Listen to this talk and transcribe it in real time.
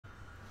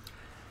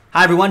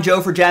Hi everyone,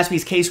 Joe for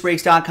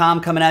JaspysCaseBreaks.com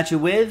coming at you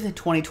with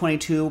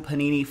 2022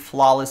 Panini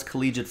Flawless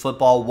Collegiate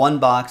Football 1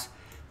 box.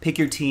 Pick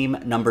your team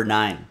number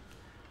 9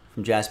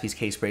 from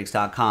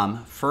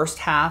JaspysCaseBreaks.com. First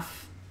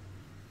half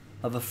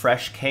of a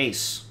fresh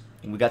case.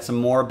 We got some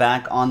more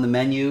back on the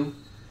menu.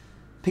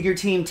 Pick your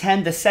team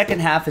 10. The second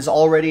half is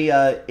already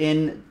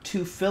in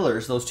 2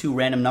 fillers, those 2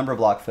 random number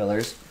block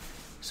fillers.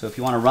 So if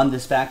you want to run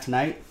this back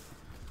tonight,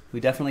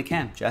 we definitely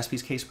can.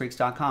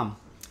 JaspysCaseBreaks.com.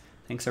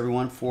 Thanks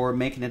everyone for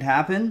making it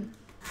happen.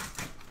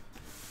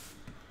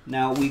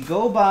 Now, we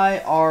go by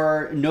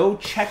our no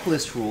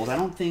checklist rules. I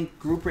don't think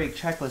Group Break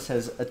Checklist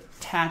has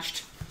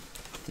attached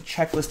the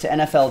checklist to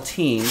NFL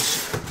teams.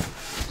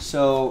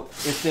 So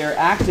if they're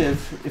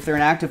active, if they're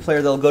an active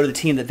player, they'll go to the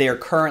team that they are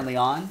currently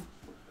on.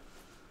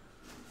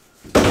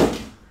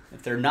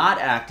 If they're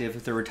not active,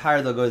 if they're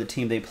retired, they'll go to the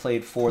team they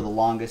played for the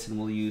longest, and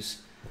we'll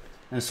use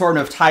an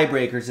assortment of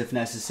tiebreakers if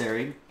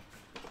necessary.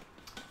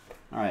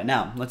 All right,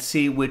 now let's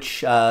see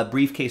which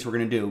briefcase we're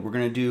going to do. We're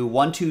going to do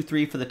 1, 2,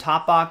 3 for the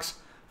top box,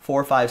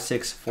 4, 5,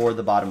 6 for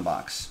the bottom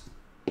box.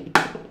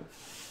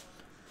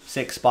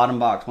 6, bottom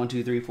box, 1,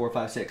 2, 3, 4,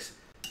 5, 6.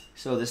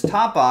 So this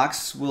top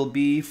box will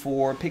be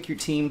for Pick Your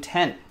Team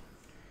 10.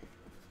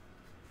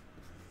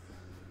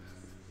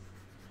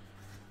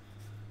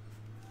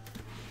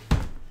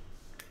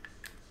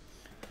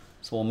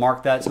 So we'll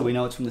mark that so we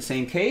know it's from the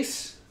same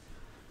case.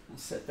 I'll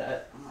set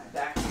that on my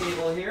back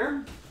table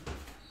here.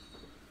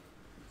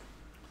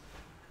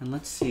 And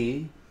let's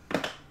see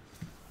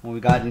what we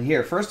got in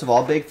here. First of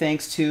all, big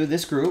thanks to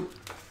this group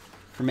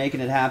for making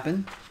it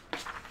happen.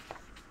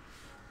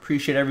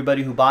 Appreciate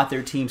everybody who bought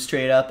their team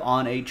straight up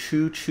on a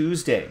True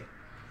Tuesday.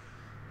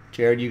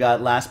 Jared, you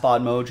got Last Spot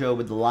Mojo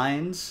with the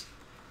Lions.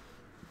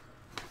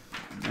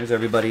 There's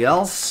everybody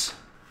else.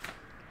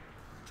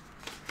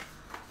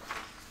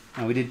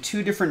 And we did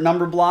 2 different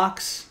number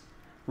blocks,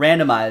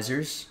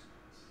 randomizers.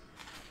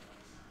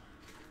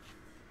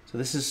 So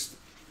this is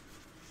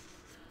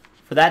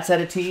for that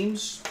set of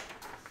teams.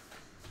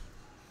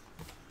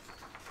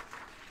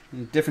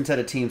 Different set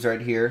of teams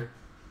right here.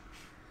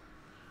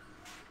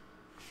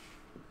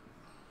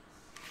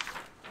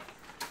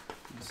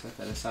 Set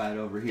that aside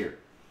over here.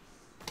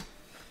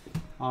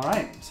 All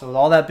right, so with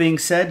all that being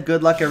said,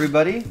 good luck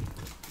everybody.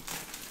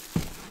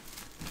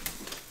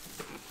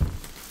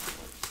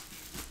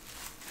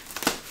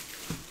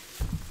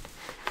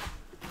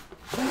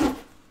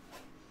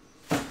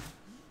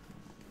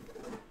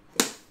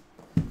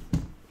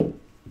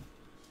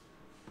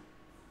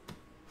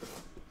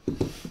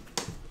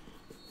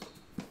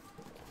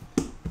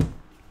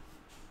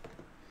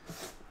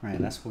 All right,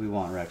 that's what we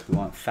want, Rex. We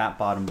want fat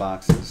bottom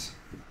boxes.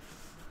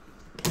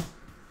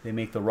 They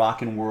make the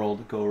rockin'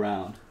 world go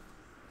round.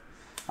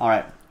 All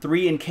right,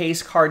 3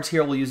 encased cards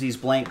here. We'll use these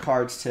blank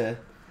cards to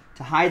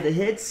hide the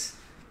hits.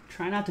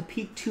 Try not to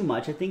peek too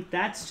much. I think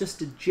that's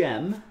just a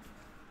gem.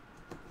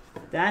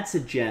 That's a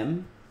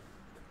gem.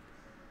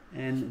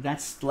 And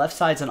that's left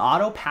side's an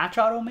auto, patch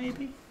auto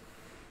maybe.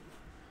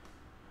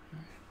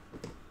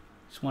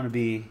 Just want to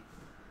be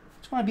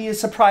as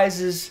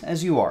surprised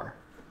as you are.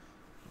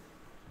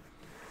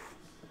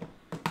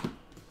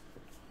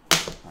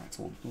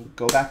 So we'll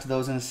go back to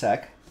those in a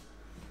sec.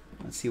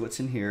 Let's see what's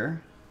in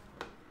here.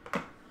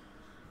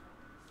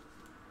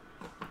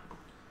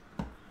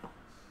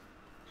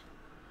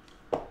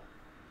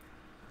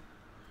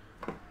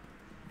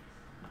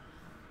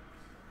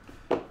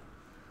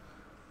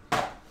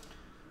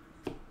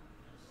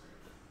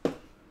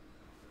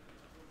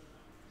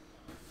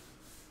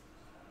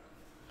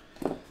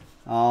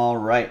 All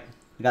right.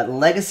 We got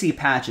legacy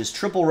patches,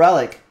 triple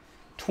relic,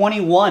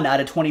 21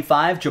 out of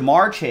 25,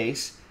 Jamar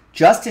Chase,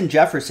 Justin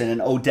Jefferson,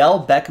 and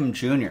Odell Beckham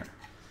Jr.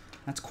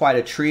 That's quite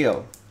a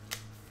trio.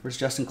 Where's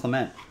Justin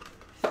Clement?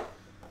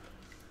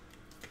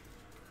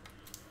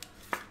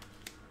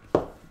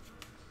 So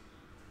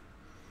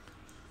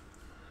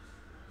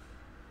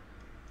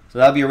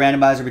that'll be a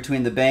randomizer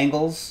between the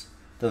Bengals,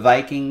 the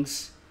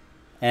Vikings,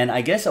 and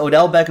I guess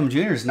Odell Beckham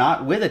Jr. is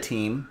not with a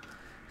team.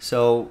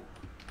 So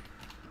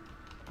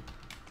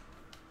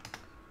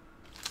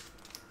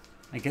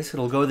I guess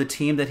it'll go the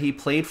team that he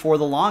played for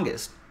the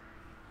longest.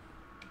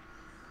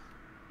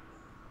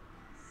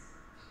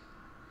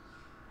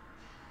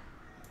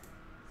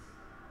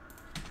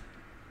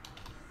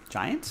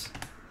 Giants?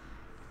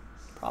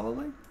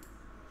 Probably.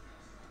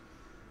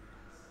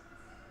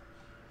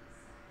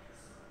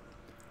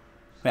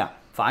 Yeah,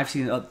 5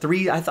 seasons.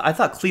 3. I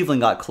thought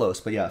Cleveland got close,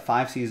 but yeah,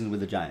 5 seasons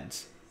with the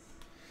Giants.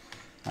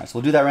 All right, so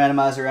we'll do that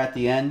randomizer at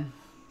the end.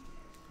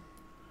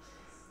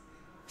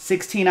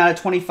 16 out of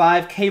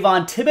 25,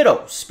 Kayvon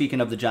Thibodeau.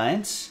 Speaking of the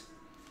Giants,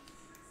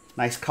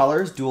 nice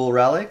colors, dual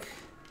relic,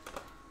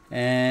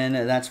 and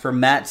that's for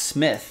Matt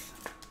Smith.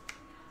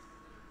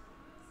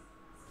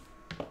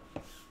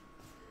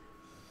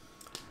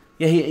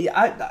 Yeah,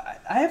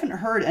 I haven't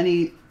heard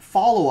any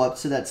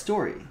follow-ups to that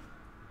story.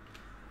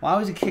 Why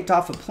was he kicked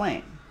off a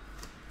plane?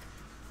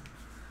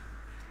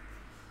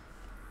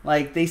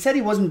 Like, they said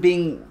he wasn't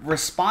being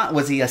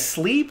was he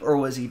asleep or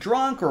was he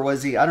drunk or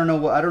was he I don't know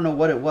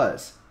what it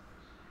was.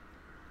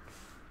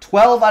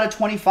 12 out of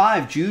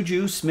 25,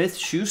 Juju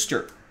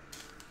Smith-Schuster.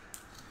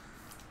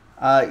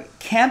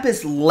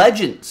 Campus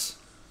Legends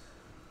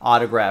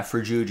autograph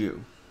for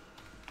Juju.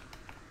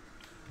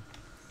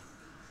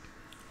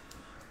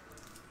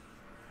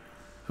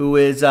 Who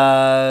is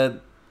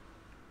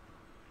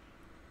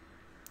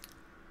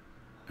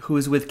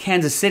with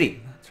Kansas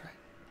City. That's right.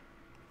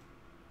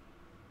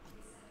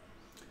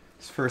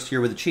 His first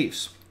year with the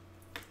Chiefs.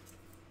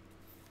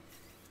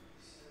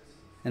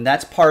 And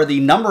that's part of the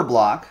number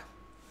block.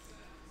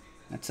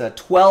 That's a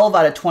 12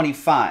 out of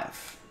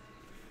 25.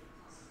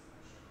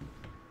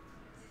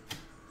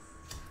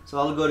 So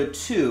that'll go to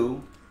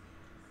 2.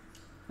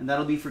 And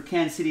that'll be for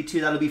Kansas City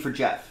 2. That'll be for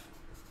Jeff.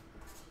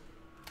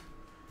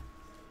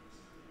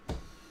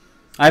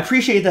 I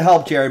appreciate the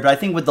help, Jared, but I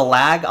think with the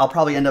lag, I'll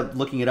probably end up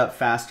looking it up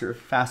faster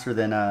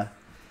than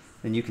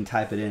you can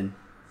type it in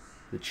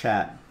the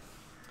chat.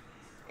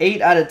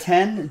 8 out of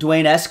 10,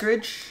 Dwayne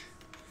Eskridge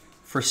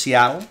for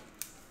Seattle.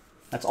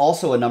 That's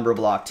also a number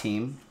block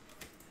team.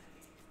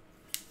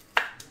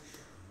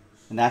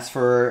 And that's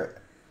for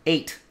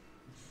 8.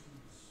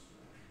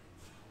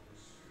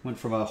 Went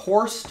from a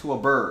horse to a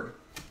bird.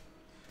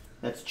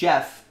 That's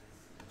Jeff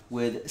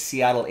with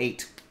Seattle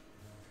 8.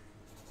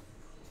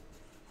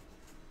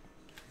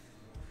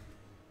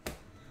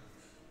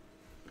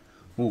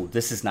 Ooh,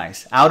 this is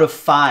nice. Out of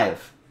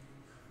 5.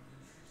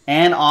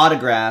 And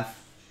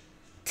autograph.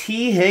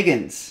 T.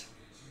 Higgins.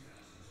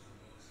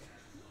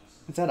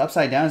 Is that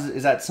upside down?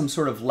 Is that some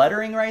sort of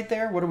lettering right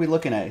there? What are we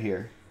looking at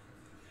here?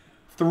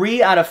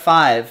 3 out of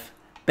 5.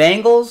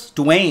 Bengals,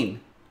 Dwayne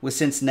with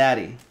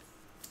Cincinnati.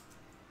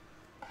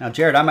 Now,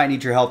 Jared, I might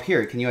need your help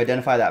here. Can you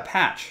identify that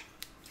patch?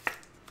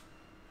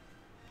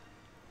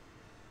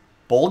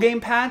 Bowl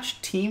game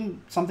patch?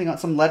 Team, something,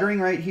 some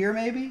lettering right here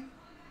maybe?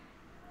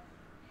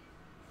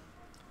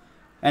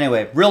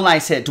 Anyway, real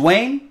nice hit.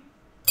 Dwayne,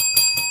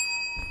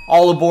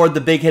 all aboard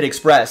the Big Hit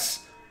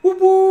Express. Whoop,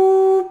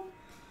 whoop.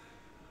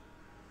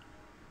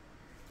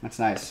 That's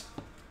nice.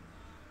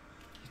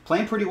 He's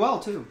playing pretty well,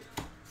 too.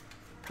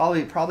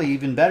 Probably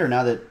even better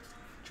now that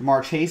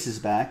Jamar Chase is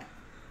back.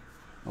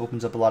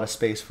 Opens up a lot of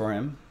space for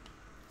him.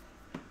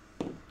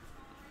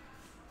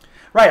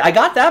 Right, I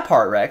got that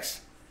part,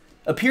 Rex.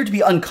 Appeared to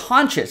be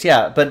unconscious,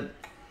 yeah, but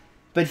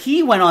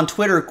he went on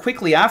Twitter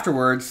quickly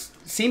afterwards,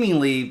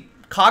 seemingly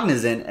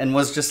cognizant, and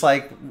was just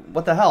like,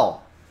 what the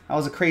hell? That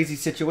was a crazy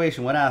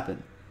situation. What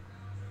happened?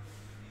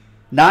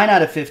 9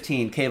 out of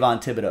 15,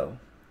 Kayvon Thibodeau.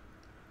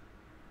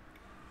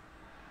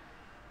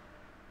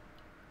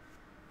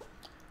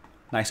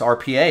 Nice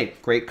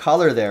RPA. Great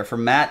color there for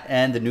Matt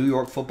and the New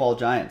York Football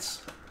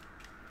Giants.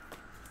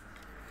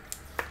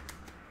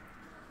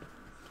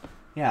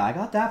 Yeah, I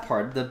got that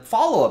part. The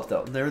follow-up,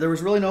 though. There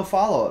was really no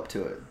follow-up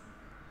to it.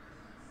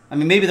 I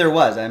mean, maybe there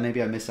was.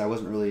 Maybe I missed it. I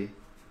wasn't really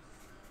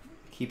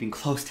keeping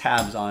close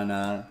tabs on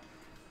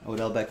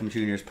Odell Beckham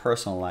Jr.'s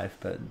personal life,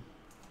 but...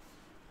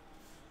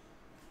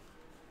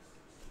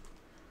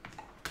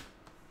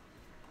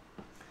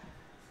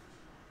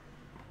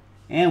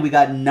 And we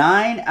got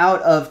 9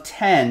 out of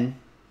 10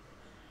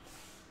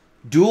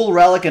 dual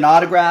relic and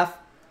autograph,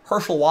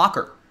 Herschel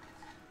Walker.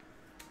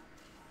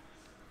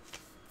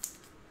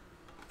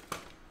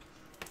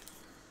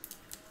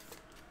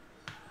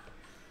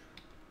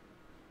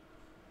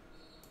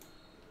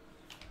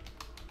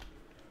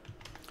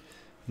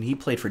 And he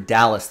played for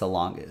Dallas the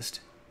longest.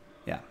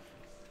 Yeah.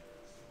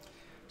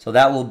 So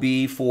that will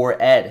be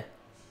for Ed.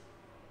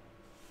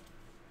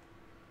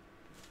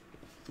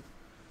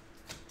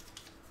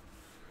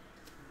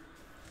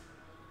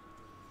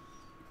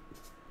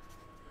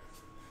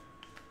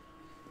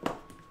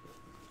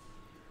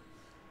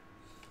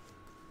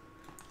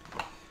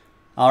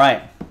 All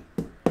right,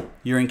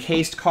 your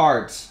encased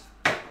cards.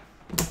 And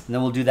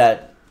then we'll do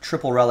that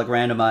triple relic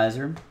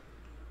randomizer.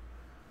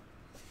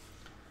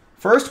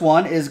 First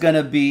one is going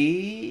to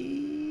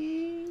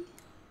be,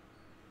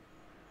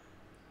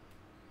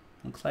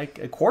 looks like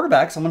a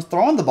quarterback. Someone's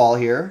throwing the ball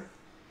here.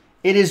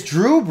 It is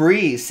Drew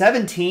Brees,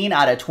 17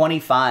 out of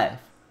 25.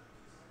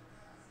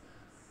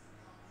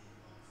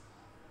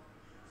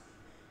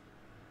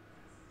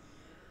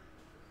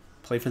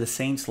 Played for the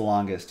Saints the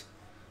longest.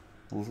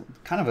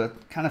 Kind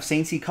of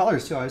Saints-y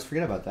colors too. I always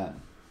forget about that.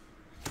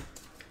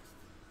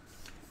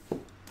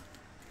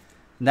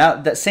 Now,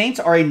 the Saints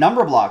are a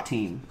number block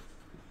team.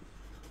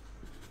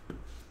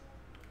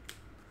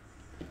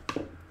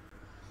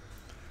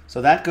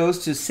 So that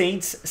goes to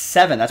Saints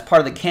 7. That's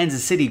part of the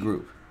Kansas City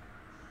group.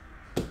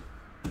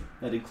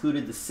 That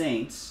included the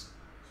Saints.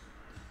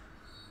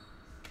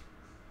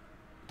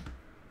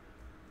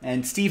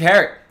 And Steve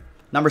Herrick,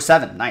 number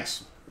 7.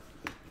 Nice.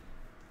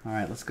 All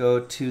right, let's go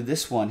to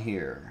this one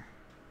here.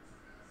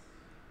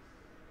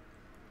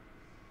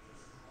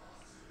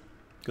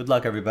 Good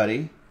luck,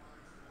 everybody.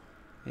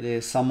 It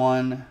is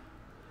someone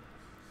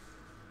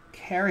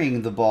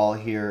carrying the ball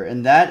here,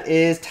 and that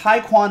is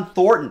Tyquan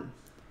Thornton.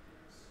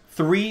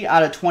 3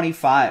 out of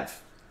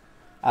 25.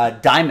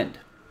 Diamond.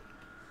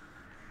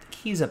 I think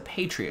he's a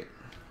Patriot.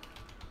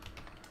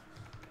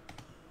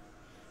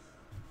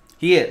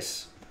 He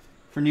is.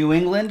 for New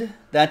England.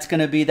 That's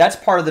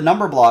part of the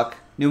number block,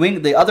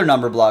 the other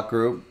number block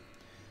group.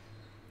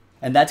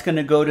 And that's going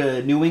to go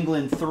to New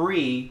England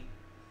 3.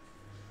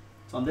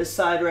 It's on this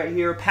side right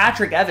here.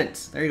 Patrick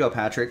Evans. There you go,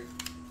 Patrick.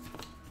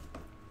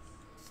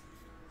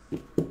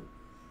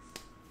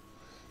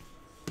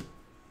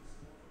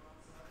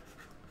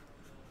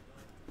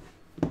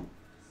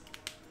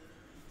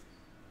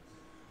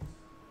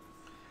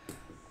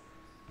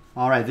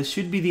 All right, this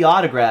should be the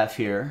autograph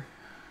here.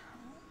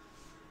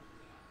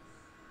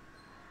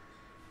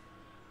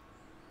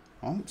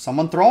 Oh,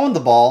 someone throwing the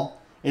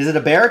ball. Is it a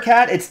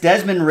Bearcat? It's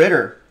Desmond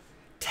Ridder.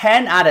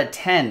 10 out of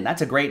 10.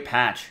 That's a great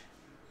patch.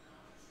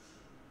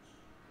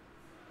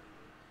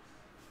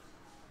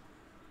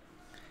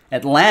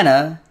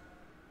 Atlanta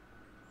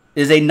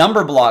is a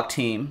number block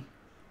team.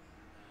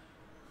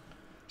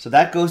 So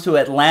that goes to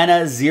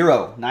Atlanta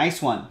 0.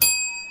 Nice one.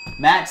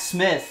 Matt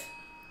Smith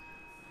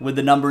with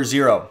the number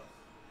 0.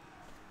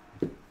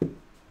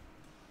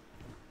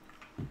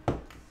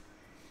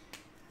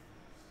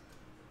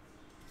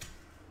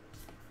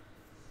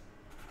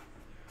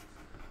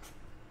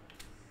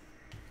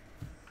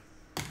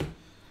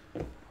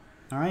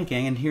 All right,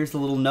 gang, and here's the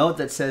little note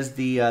that says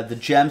the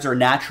gems are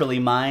naturally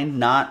mined,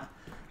 not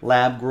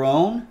lab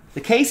grown.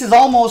 The case is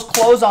almost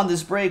closed on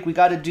this break. We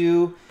got to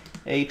do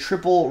a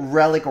triple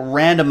relic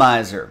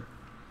randomizer.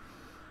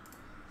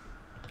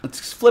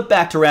 Let's flip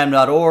back to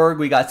random.org.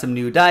 We got some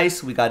new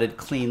dice. We got a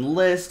clean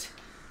list.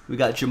 We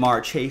got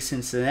Jamar Chase,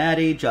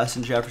 Cincinnati,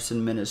 Justin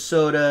Jefferson,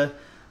 Minnesota,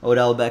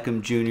 Odell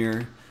Beckham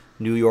Jr.,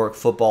 New York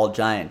Football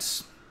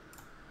Giants.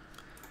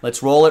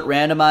 Let's roll it,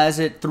 randomize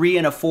it. 3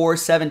 and a 4,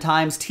 7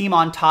 times. Team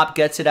on top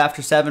gets it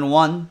after 7.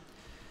 1,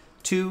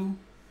 2,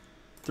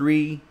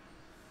 3,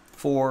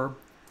 4,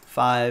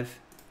 5,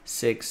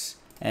 6,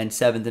 and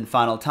 7th and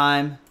final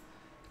time.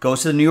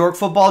 Goes to the New York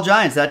Football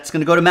Giants. That's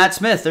going to go to Matt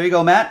Smith. There you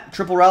go, Matt.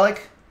 Triple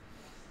relic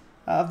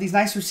of these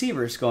nice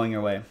receivers going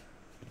your way.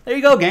 There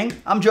you go, gang.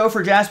 I'm Joe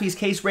for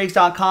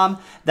JaspysCaseBreaks.com.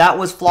 That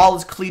was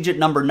Flawless Collegiate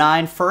number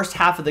 9. First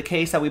half of the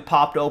case that we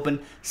popped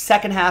open.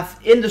 Second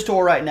half in the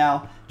store right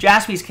now.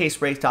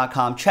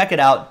 JaspysCaseBreaks.com. Check it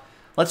out.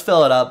 Let's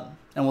fill it up,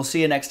 and we'll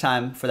see you next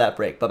time for that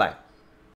break. Bye-bye.